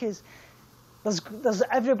know, because there's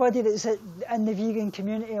everybody that's in the vegan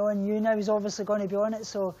community on you now is obviously going to be on it,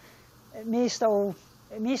 so it may still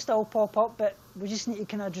pop up, but we just need to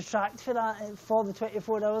kind of detract for that for the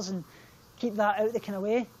 24 hours and keep that out the kind of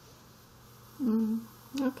way.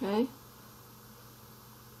 Okay.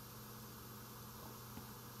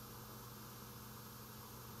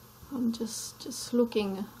 I'm just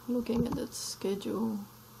looking at that schedule.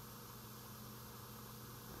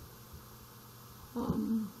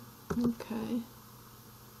 Okay.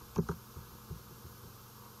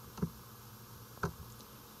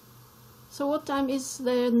 So what time is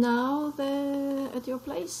there now at your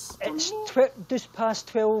place, Tommy? It's just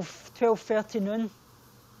past 12:30 noon.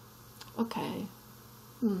 Okay.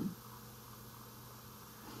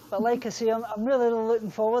 But like I say, I'm really looking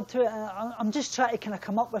forward to it. And I'm just trying to kind of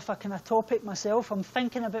come up with a kind of topic myself. I'm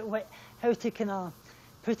thinking about how to kind of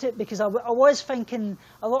put it, because I was thinking,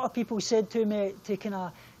 a lot of people said to me to kind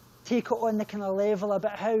of take it on the kind of level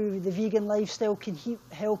about how the vegan lifestyle can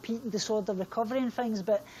help eating disorder recovery and things,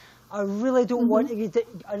 but I really don't want to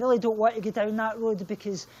go down that road,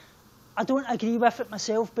 because I don't agree with it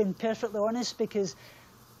myself, being perfectly honest, because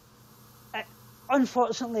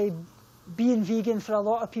unfortunately being vegan for a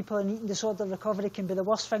lot of people in eating disorder recovery can be the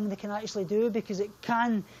worst thing they can actually do, because it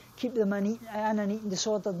can keep them in an eating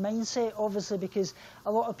disordered mindset, obviously, because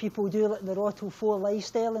a lot of people do like the Roto 4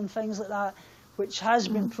 lifestyle and things like that, which has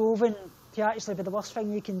been proven to actually be the worst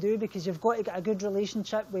thing you can do, because you've got to get a good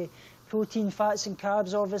relationship with protein, fats and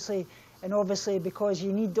carbs, obviously, and obviously because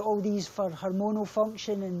you need all these for hormonal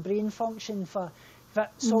function and brain function, for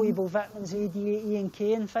soluble vitamins A, D, E and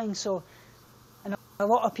K and things. So, and a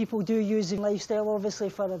lot of people do use the lifestyle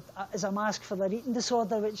obviously as a mask for their eating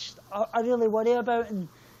disorder, which I really worry about, and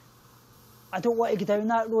I don't want to go down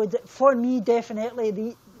that road. For me, definitely,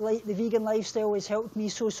 the vegan lifestyle has helped me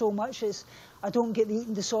so much. I don't get the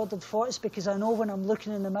eating disordered thoughts, because I know when I'm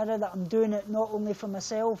looking in the mirror that I'm doing it not only for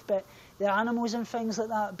myself, but the animals and things like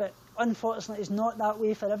that. But unfortunately, it's not that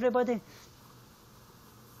way for everybody.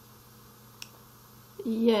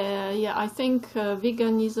 Yeah, I think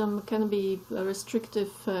veganism can be a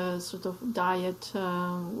restrictive sort of diet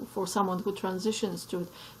for someone who transitions to it.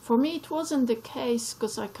 For me, it wasn't the case,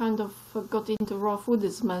 because I kind of got into raw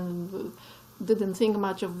foodism and didn't think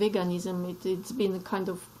much of veganism. It's been a kind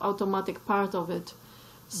of automatic part of it.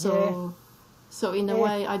 So in a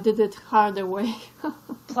way, I did it harder way.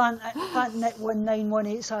 Plant Nick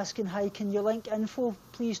 1918 is asking, hi, can you link info,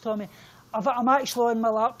 please, Tommy? I'm actually on my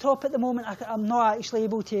laptop at the moment. I'm not actually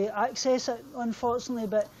able to access it, unfortunately,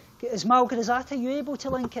 but is Malgorazata, you able to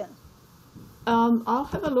link it? I'll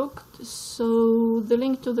have a look. So the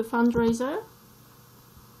link to the fundraiser.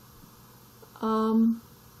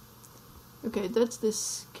 Okay, that's the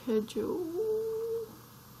schedule.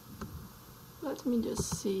 Let me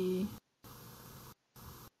just see.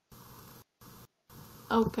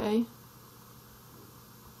 Okay.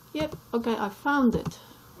 Yep, okay, I found it.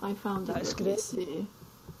 That's great. Let's see.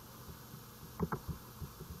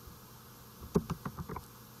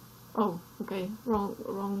 Oh, okay, wrong.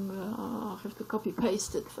 I have to copy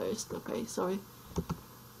paste it first. Okay, sorry.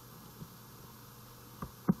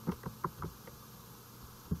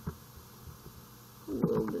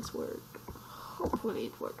 Will this work? Hopefully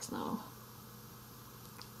it works now.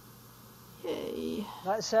 Yay.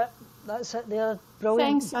 That's it there.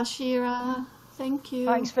 Brilliant. Thanks, Ashira. Thank you.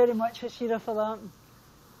 Thanks very much, Ashira, for that.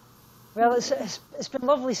 Well, it's been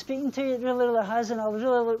lovely speaking to you. It really has, and I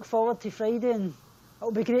really look forward to Friday, and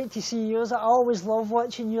it'll be great to see yours. I always love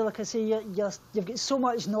watching you. Like I say, you've got so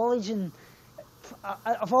much knowledge, and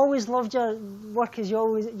I've always loved your work, as you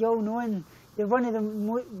all know, and you're one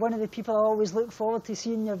of the people I always look forward to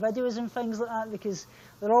seeing your videos and things like that, because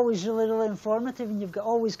they're always really informative, and you've got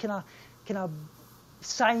always kind of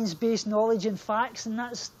science-based knowledge and facts, and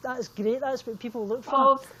that's great. That's what people look for.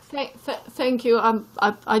 Oh, thank you.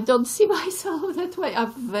 I don't see myself that way. I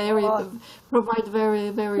provide very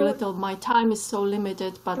little. My time is so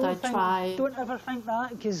limited, but I try. Don't ever think that,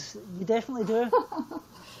 because you definitely do.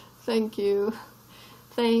 Thank you.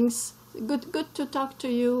 Thanks. Good to talk to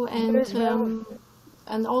you,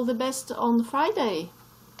 and all the best on Friday.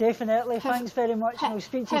 Definitely. Thanks very much, and I'll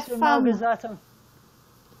speak to you soon, fun. Malgorazata.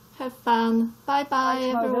 Have fun. Bye bye,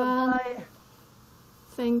 Thanks, everyone. Bye.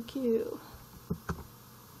 Thank you.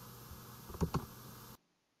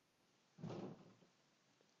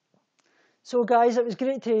 So guys, it was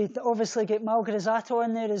great to obviously get Malgorazata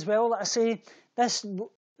on there as well. Like I say,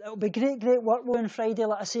 it'll be great work on Friday.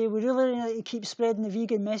 Like I say, we really need to keep spreading the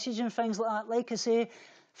vegan message and things like that. Like I say,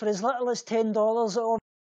 for as little as $10, it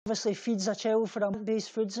obviously feeds a child for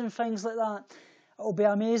plant-based foods and things like that. It'll be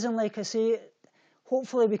amazing. Like I say,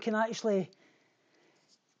 hopefully we can actually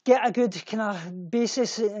get a good kind of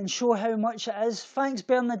basis and show how much it is. Thanks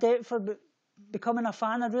Bernadette for becoming a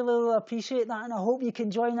fan. I really appreciate that, and I hope you can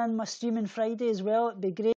join in my stream on Friday as well. It'd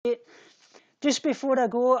be great. Just before I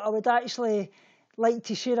go, I would actually like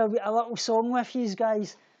to share a little song with you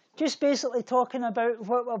guys, just basically talking about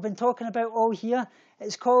what I've been talking about all here.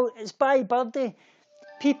 It's by Birdie,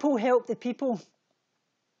 People Help the People.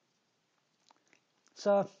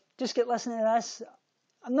 So just get listening to this.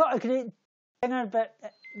 I'm not a great singer, but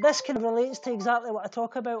this kind of relates to exactly what I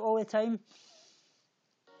talk about all the time.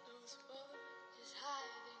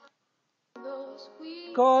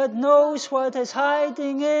 God knows what is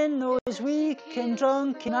hiding in those weak and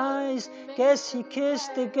drunken eyes. Guess he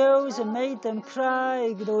kissed the girls and made them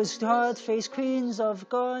cry, those hard-faced queens of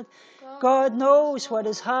God. God knows what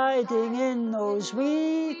is hiding in those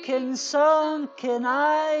weak and sunken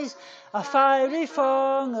eyes. A fiery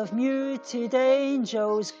throng of muted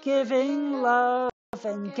angels giving love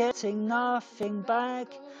and getting nothing back.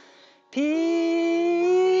 People,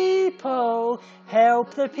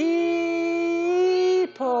 help the people,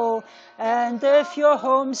 and if you're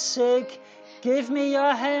homesick, give me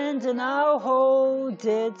your hand and I'll hold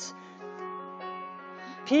it.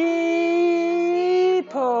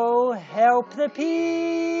 People, help the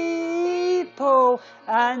people,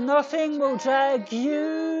 and nothing will drag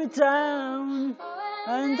you down.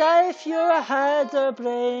 And if you had a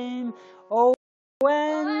brain, oh,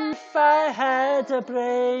 when if I had a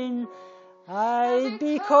brain, I'd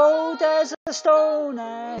be cold as a stone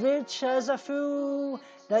and rich as a fool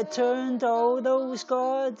that turned all those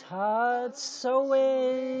God hearts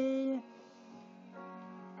away.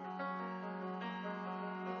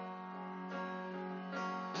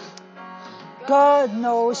 God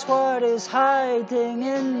knows what is hiding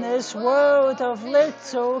in this world of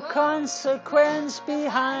little consequence,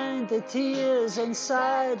 behind the tears,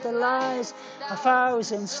 inside the lies,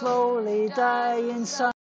 1,000 slowly dying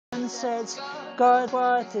sunsets. God,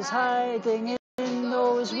 what is hiding in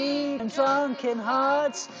those weak and drunken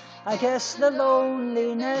hearts? I guess the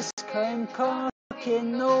loneliness came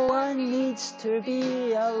conquering, no one needs to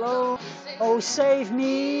be alone. Oh, save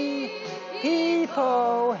me.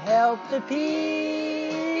 People, help the people,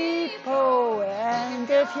 and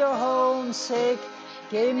if you're homesick,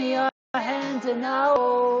 give me your hand and I'll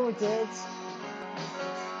hold it.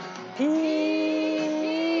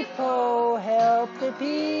 People, help the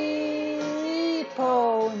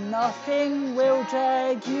people, nothing will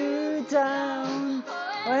drag you down.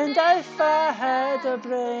 And if I had a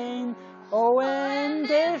brain, oh, and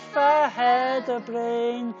if I had a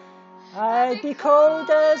brain, I'd be cold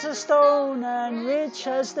as a stone and rich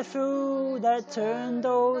as the fool that turned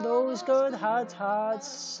all those good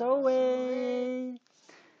hearts away.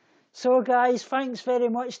 So guys, thanks very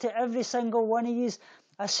much to every single one of you.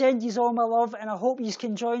 I send you all my love, and I hope you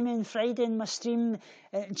can join me on Friday in my stream,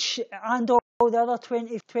 and all the other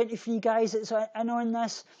 23 guys that's in on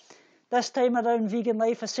this. This time around Vegan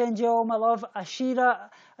Life, I send you all my love. Ashira,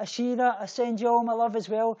 I send you all my love as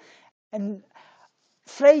well. And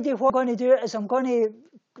Friday, what I'm going to do is I'm going to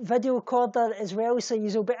video record that as well, so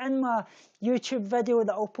you'll be in my YouTube video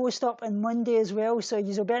that I'll post up on Monday as well, so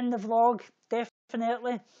you'll be in the vlog,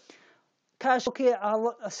 definitely. Cash, okay,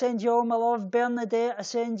 I send you all my love. Bernadette, I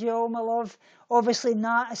send you all my love. Obviously,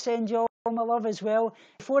 Nat, I send you all my love as well.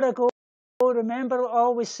 Before I go, remember I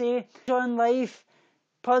always say, enjoy life,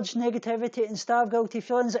 purge negativity and starve guilty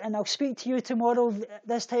feelings, and I'll speak to you tomorrow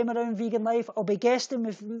this time around Vegan Life. I'll be guesting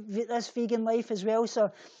with this Vegan Life as well,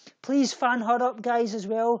 so please fan her up, guys, as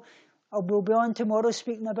well. We'll be on tomorrow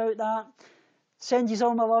speaking about that. Send you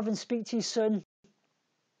all my love and speak to you soon.